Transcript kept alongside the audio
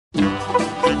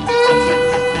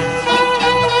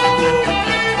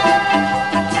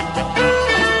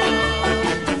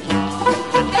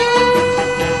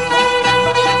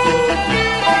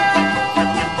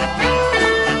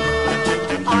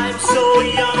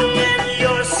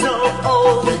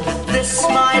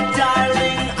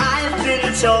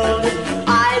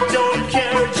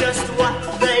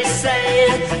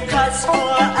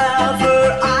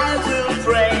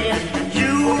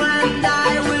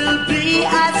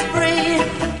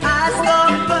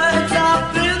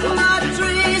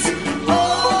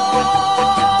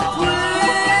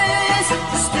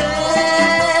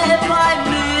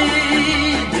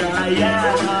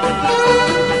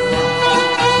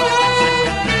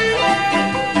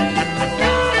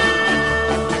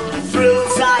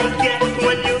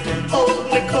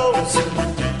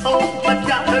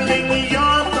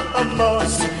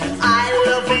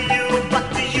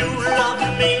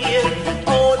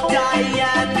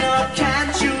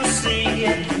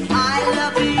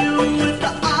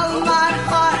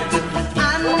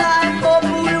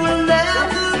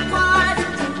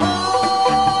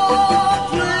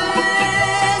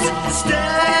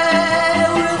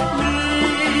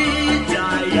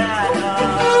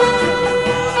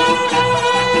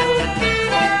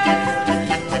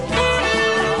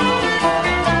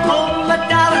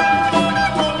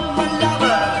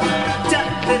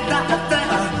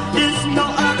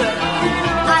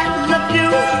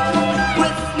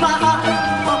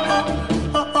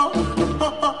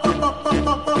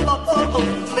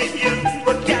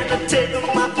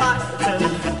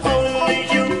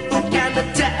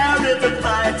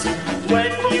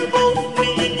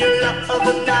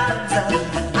other times.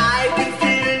 I can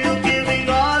feel you giving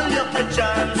all your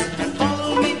chance.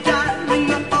 Hold me, darling,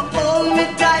 hold me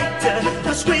tight.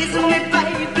 Squeezing me,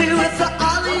 baby, with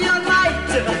all of your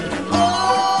might. Oh,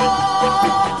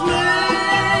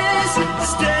 please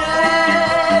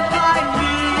stay by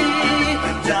me,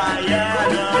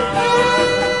 Diana.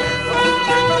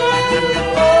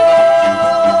 Oh,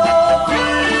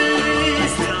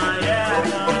 please,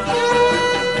 Diana.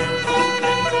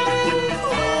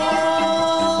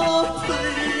 Oh,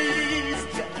 please,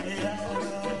 Diana.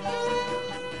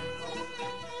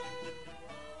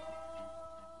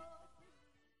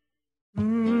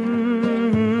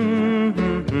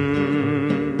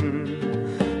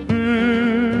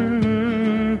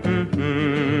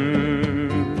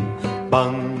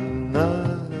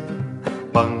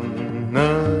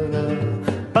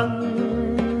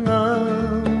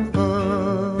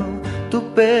 Tu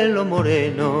pelo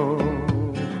moreno,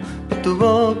 tu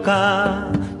boca,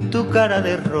 tu cara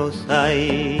de rosa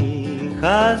y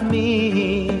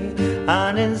jazmín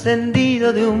han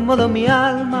encendido de un modo mi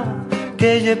alma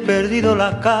que ya he perdido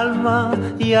la calma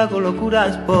y hago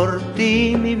locuras por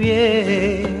ti, mi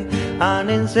bien. Han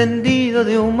encendido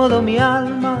de un modo mi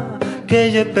alma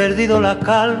que ya he perdido la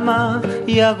calma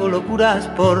y hago locuras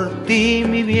por ti,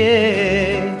 mi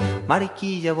bien.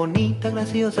 Mariquilla bonita,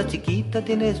 graciosa, chiquita,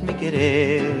 tienes mi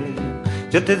querer.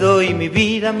 Yo te doy mi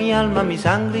vida, mi alma, mi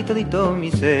sangre y todito mi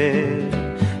ser.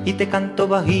 Y te canto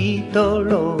bajito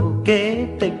lo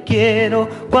que te quiero,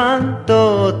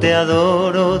 cuánto te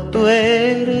adoro, tú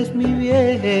eres mi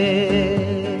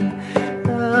bien.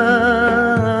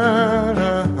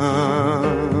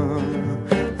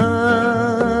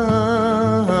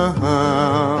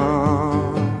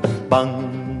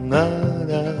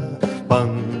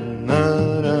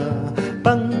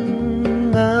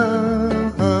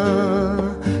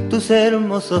 Tus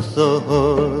hermosos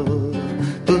ojos,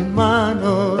 tus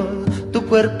manos, tu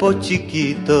cuerpo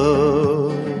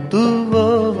chiquito, tu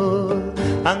voz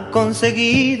han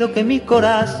conseguido que mi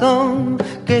corazón,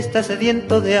 que está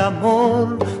sediento de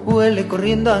amor, huele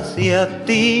corriendo hacia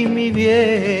ti, mi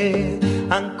bien.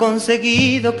 Han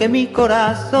conseguido que mi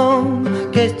corazón,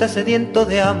 que está sediento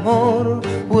de amor,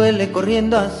 huele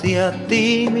corriendo hacia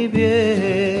ti, mi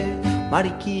bien.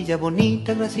 Mariquilla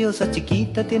bonita, graciosa,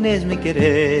 chiquita, tienes mi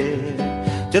querer.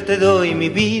 Yo te doy mi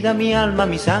vida, mi alma,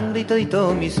 mi sangre y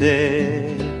todito mi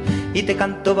ser. Y te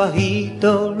canto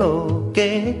bajito lo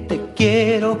que te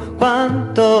quiero,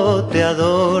 cuánto te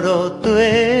adoro, tú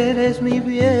eres mi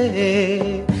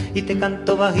bien. Y te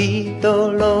canto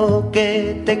bajito lo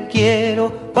que te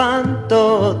quiero,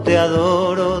 cuánto te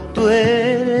adoro, tú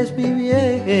eres mi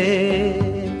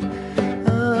bien.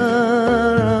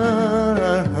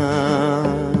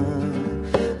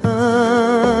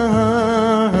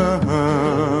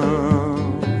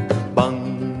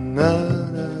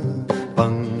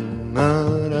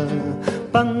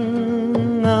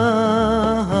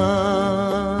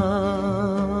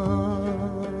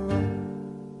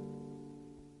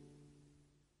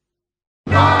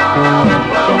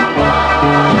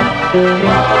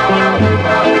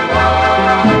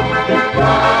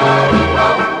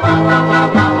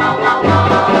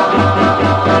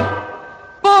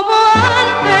 Como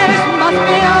antes, más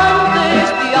que antes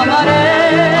te amaré.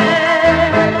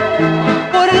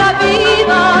 Por la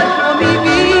vida yo mi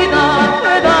vida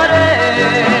te daré.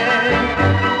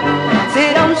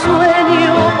 Será un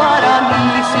sueño para mí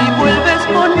si vuelves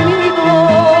conmigo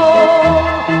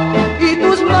y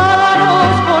tus manos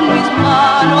con mis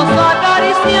manos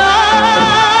acariciar.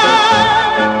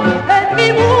 En mi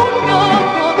mundo,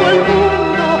 todo el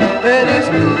mundo eres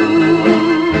tú.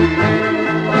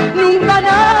 Nunca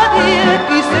nadie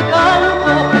quise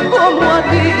tanto como a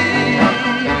ti.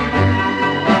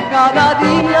 Cada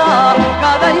día,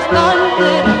 cada instante,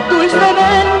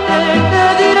 dulcemente te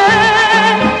diré.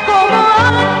 Como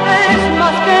antes,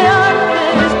 más que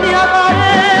antes te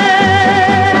amaré.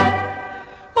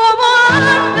 Como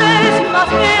antes, más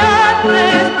que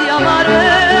antes te amaré.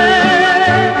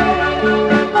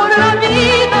 Por la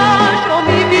vida, yo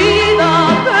mi vida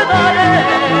te daré.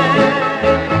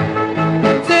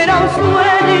 Será un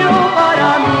sueño para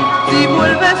mí si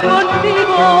vuelves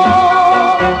conmigo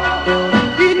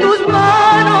y tus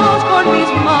manos con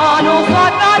mis manos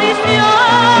acariciar.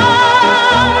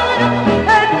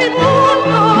 En mi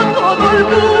mundo, todo el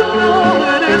mundo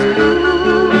eres tú.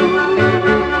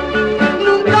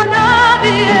 Nunca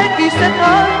nadie quise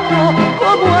tanto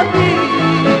como a ti.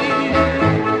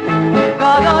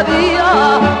 Cada día,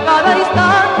 cada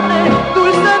instante,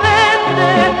 dulcemente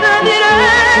te diré.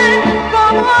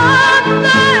 Como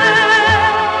antes,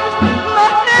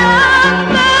 más que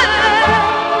antes,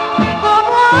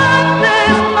 como antes.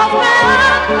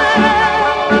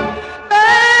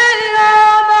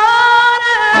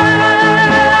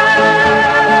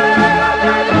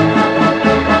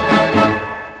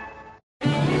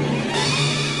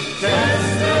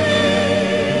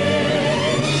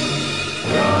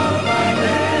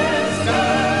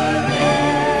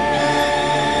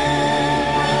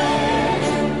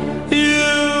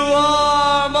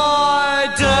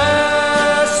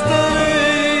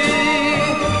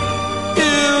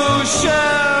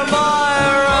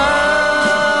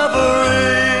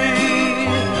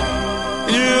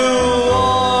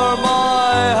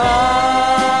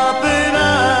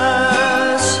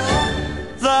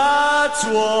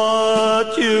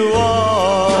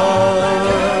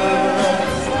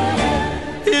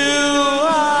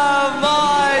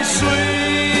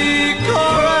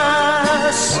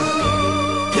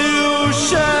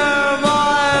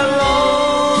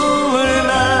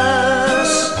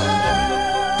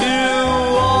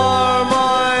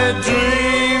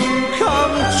 dream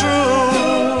come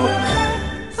true.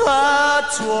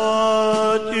 That's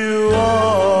what you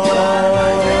are.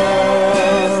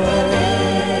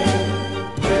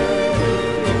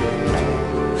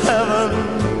 Heaven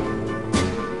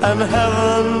and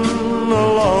heaven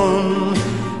alone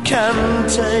can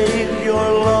take your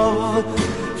love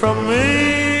from me.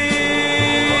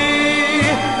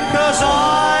 'Cause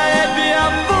I'd be a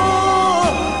fool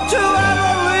to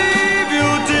ever leave you,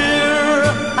 dear,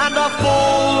 and a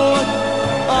fool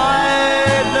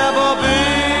I'd never be.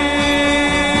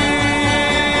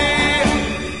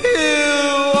 You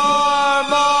are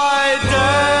my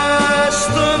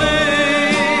destiny.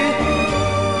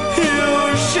 You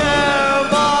share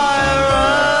my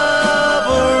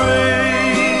reverie.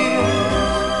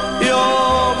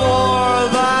 You're more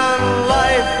than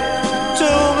life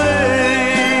to me.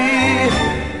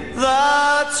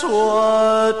 That's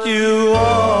what you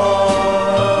are.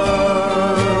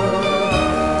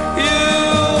 You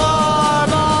are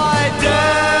my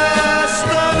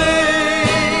destiny.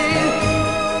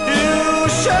 You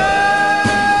share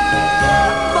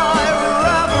my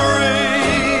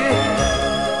reverie.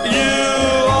 You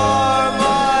are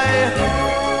my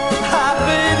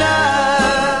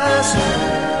happiness.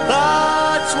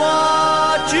 That's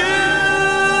what you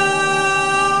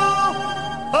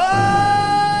are.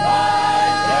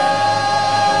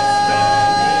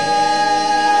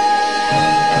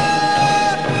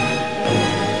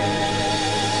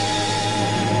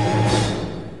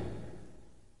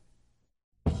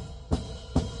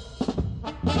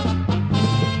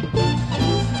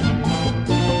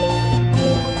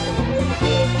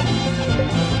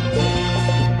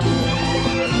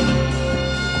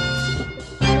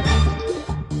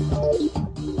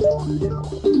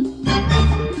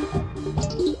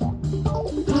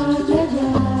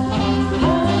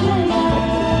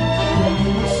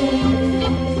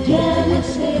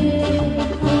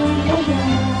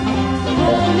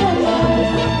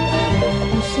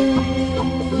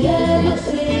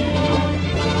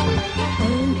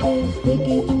 Antes de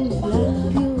que tus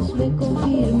labios me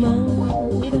confirmaran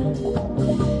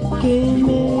que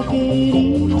me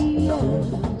querías,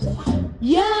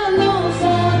 ya lo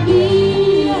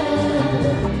sabía,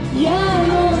 ya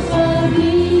lo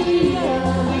sabía,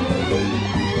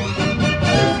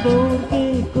 porque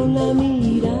con la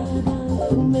mirada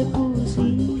tú me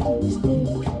pusiste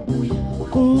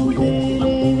un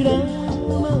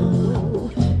telegrama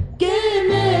que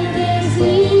me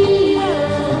decía,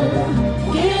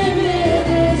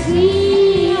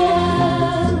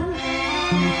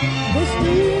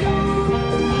 destino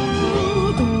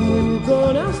tu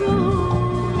corazón,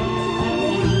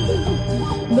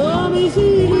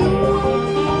 domicilio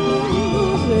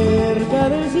cerca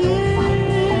del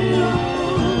cielo,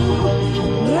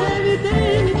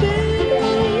 remitente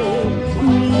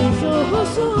mis ojos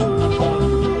son,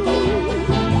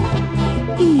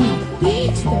 y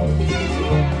texto,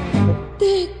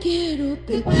 te quiero,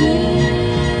 te quiero.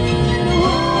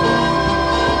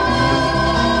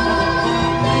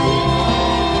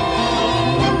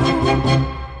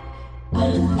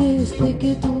 Antes de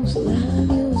que tus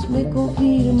labios me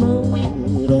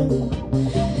confirmaran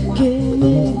que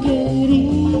me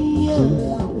querías,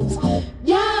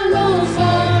 ya lo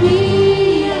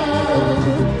sabía,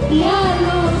 ya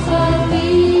lo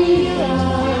sabía,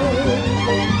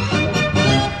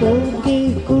 porque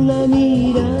con la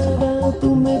mirada tú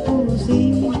me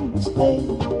pusiste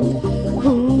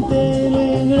un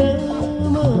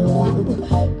telegrama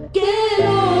que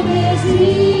lo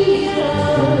decía,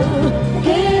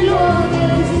 que lo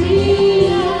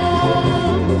decía.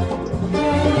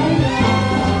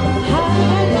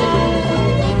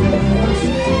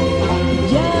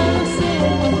 Ya sé,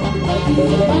 y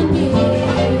también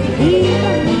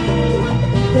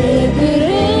te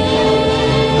queré.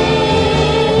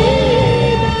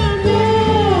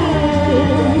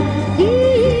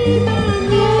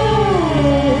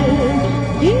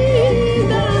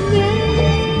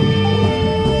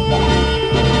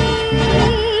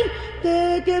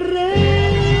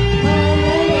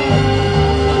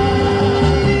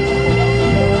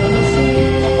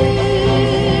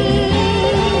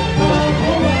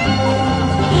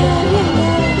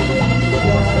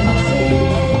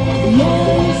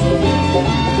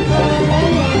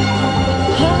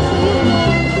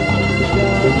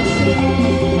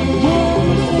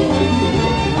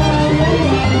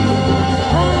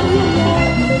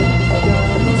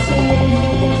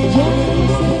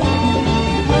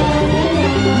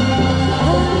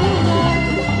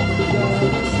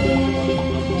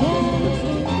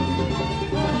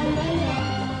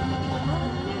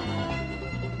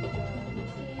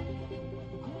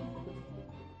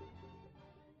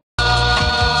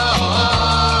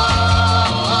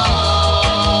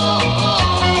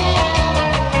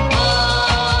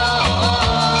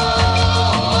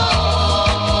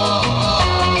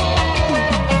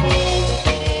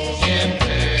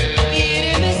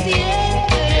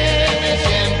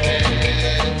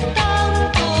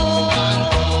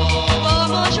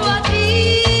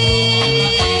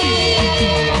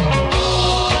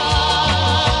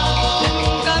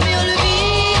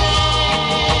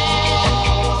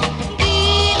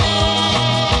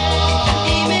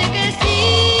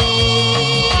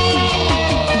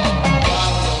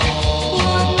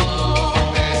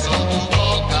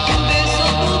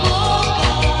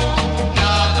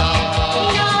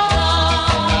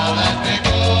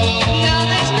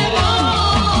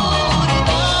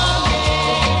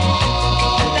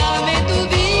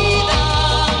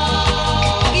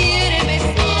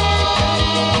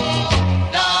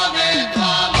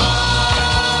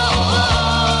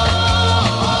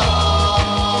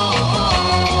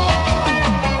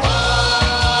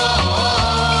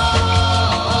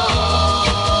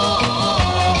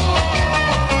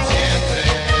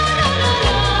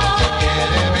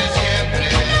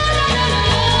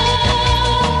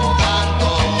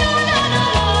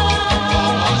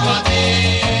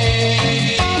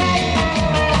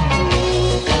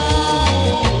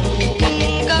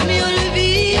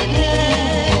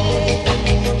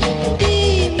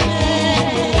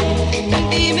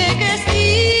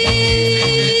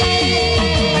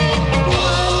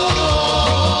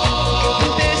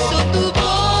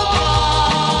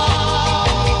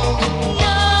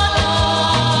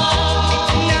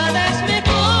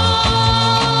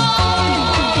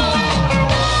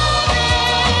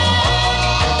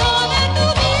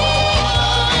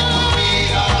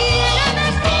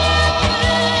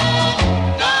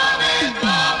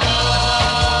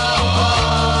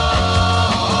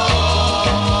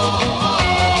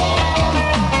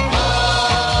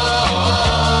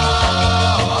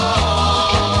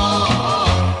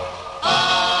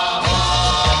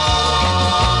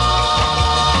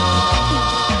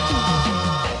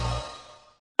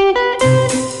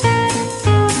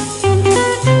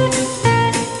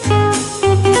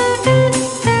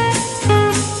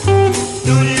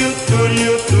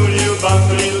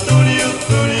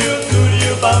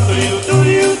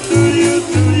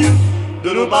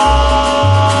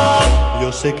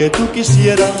 Yo sé que tú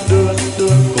quisieras,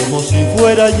 como si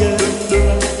fuera ayer,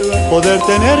 poder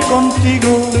tener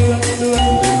contigo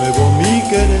de nuevo mi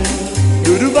querer.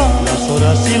 Las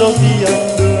horas y los días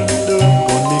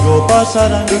conmigo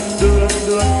pasarán,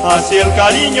 así el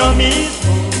cariño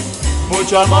mismo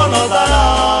mucho amor nos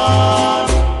dará.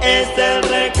 Es el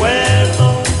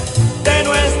recuerdo de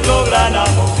nuestro gran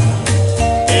amor,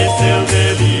 es el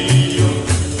delirio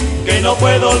que no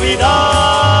puedo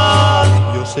olvidar.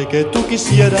 Yo sé que tú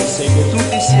quisieras,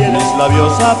 mis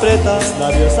labios apretas,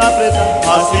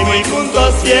 así muy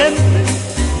juntos siempre,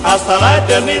 hasta la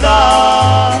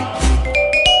eternidad.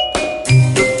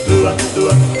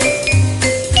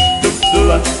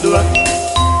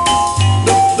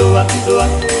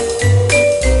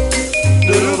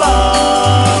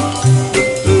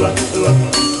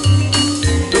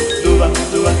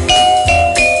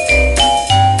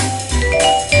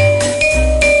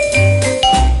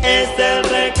 Es el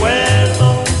recuerdo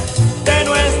de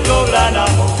nuestro gran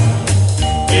amor,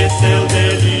 es el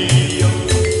delirio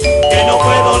que no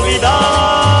puedo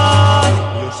olvidar.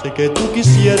 Yo sé que tú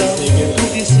quisieras,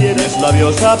 mis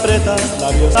labios apretas,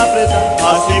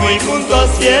 así muy juntos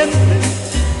siempre,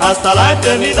 hasta la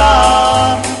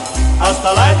eternidad,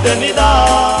 hasta la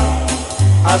eternidad,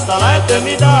 hasta la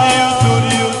eternidad.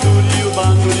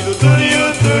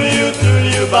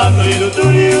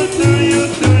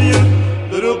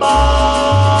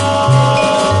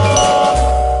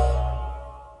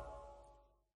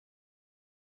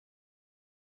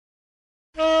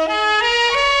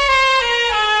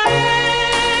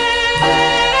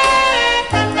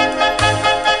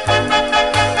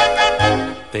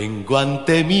 Tengo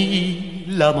ante mí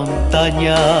la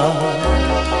montaña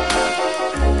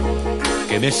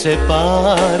que me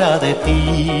separa de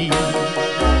ti,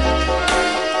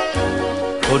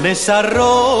 con esas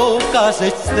rocas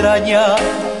extrañas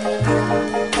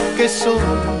que son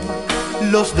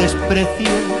los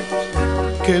desprecios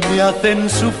que me hacen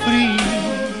sufrir.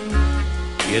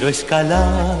 Quiero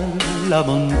escalar la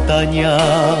montaña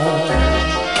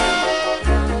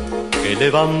que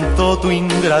levantó tu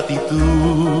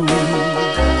ingratitud,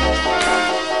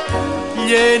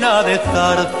 llena de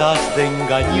zarzas de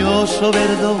engañoso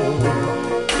verdor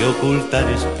que ocultan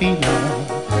espinas,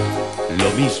 lo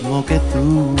mismo que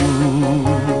tú.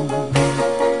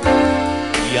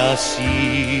 Y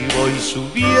así voy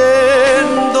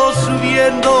subiendo,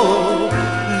 subiendo,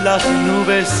 las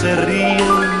nubes se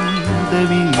ríen de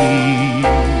mí.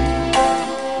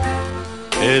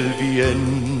 El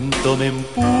viento me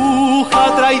empuja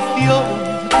a traición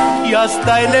y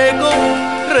hasta el eco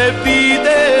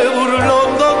repite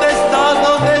burlón: ¿dónde estás?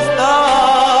 ¿Dónde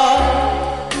estás?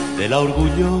 De la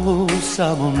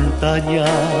orgullosa montaña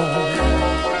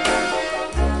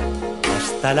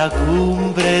hasta la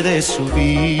cumbre de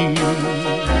subir.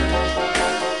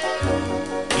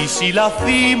 Y si la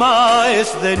cima es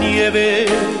de nieve,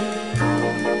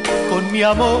 con mi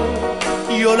amor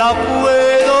yo la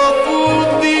puedo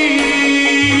fundir.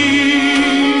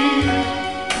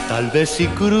 Tal vez si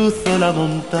cruzo la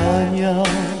montaña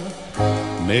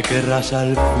me querrás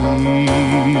al fin.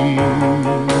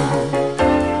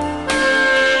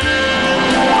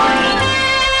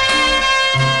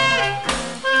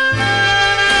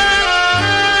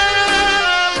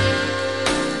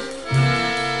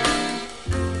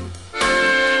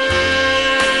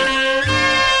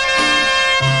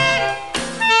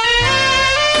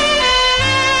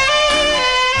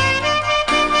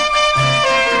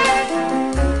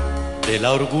 De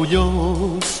la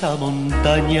orgullosa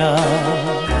montaña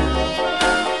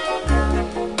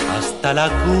hasta la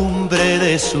cumbre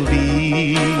de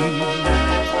subir.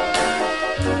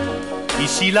 Y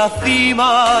si la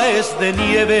cima es de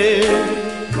nieve,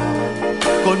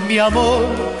 con mi amor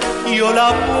yo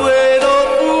la puedo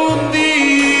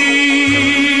fundir.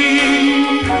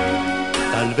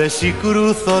 Tal vez si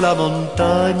cruzo la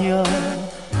montaña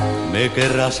me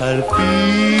querrás al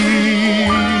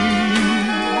fin.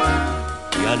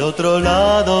 Al otro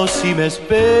lado, si me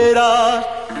esperas,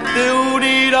 te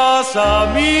unirás a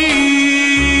mí.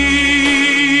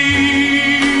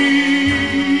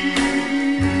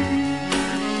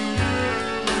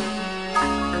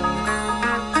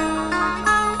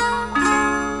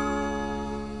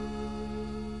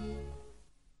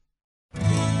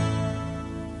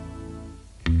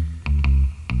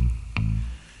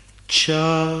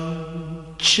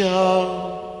 Ciao,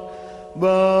 ciao,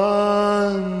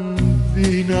 bambina,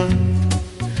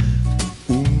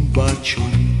 un bacio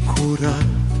ancora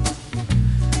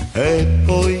e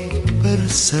poi per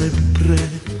sempre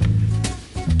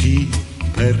ti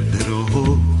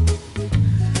perderò.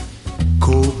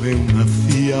 come una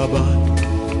fiaba,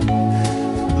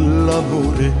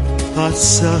 l'amore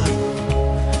passa,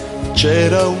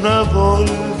 c'era una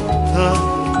volta,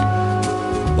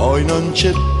 poi non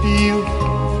c'è più,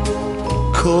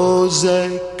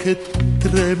 cos'è che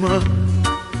trema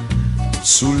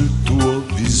sul tuo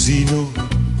visino?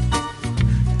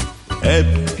 È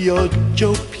pioggia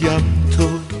o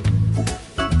pianto?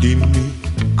 Dimmi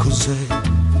cos'è,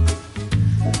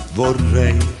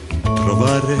 vorrei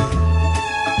trovare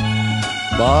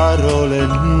parole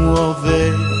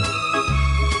nuove,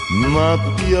 ma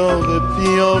piove,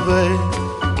 piove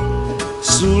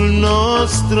sul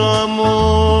nostro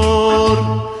amor.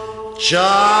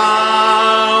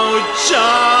 Ciao,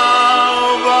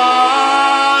 ciao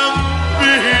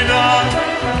bambina,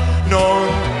 non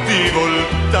ti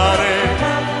voltare,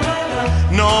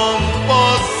 non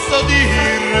posso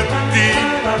dirti,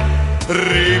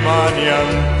 rimani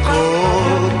ancora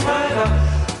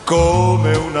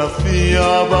come una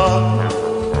fiaba,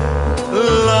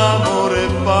 l'amore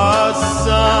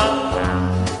passa,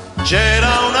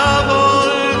 c'era una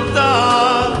volta,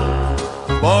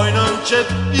 poi non c'è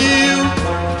più,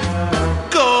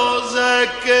 cos'è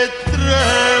che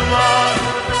trema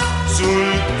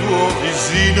sul tuo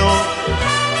visino?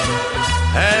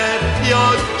 È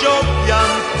pioggia o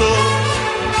pianto?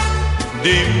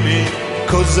 Dimmi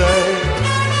cos'è,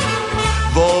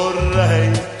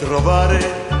 vorrei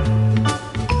trovare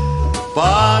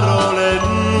parole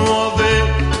nuove,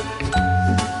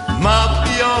 ma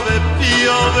piove,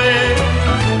 piove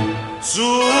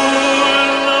sul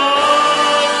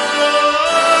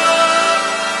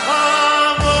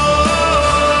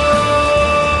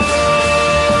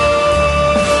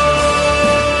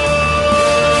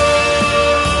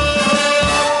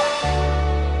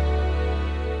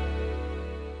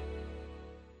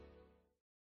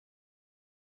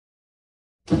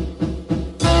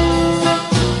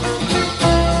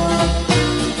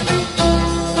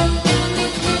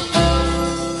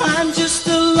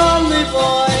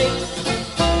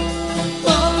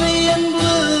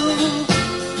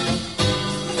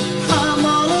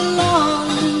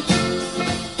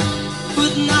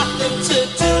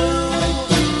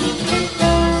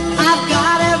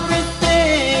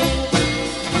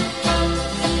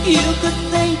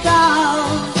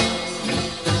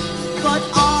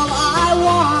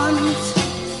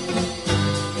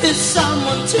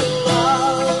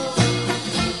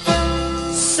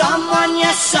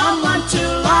someone to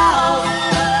love,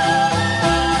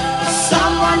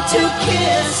 someone to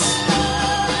kiss,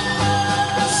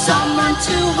 someone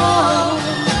to hold.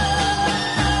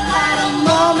 At a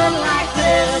moment like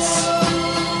this,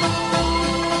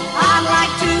 I'd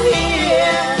like to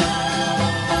hear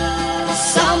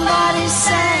somebody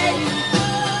say,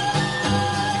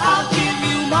 I'll give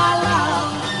you my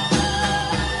love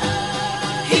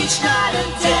each night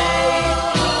and day.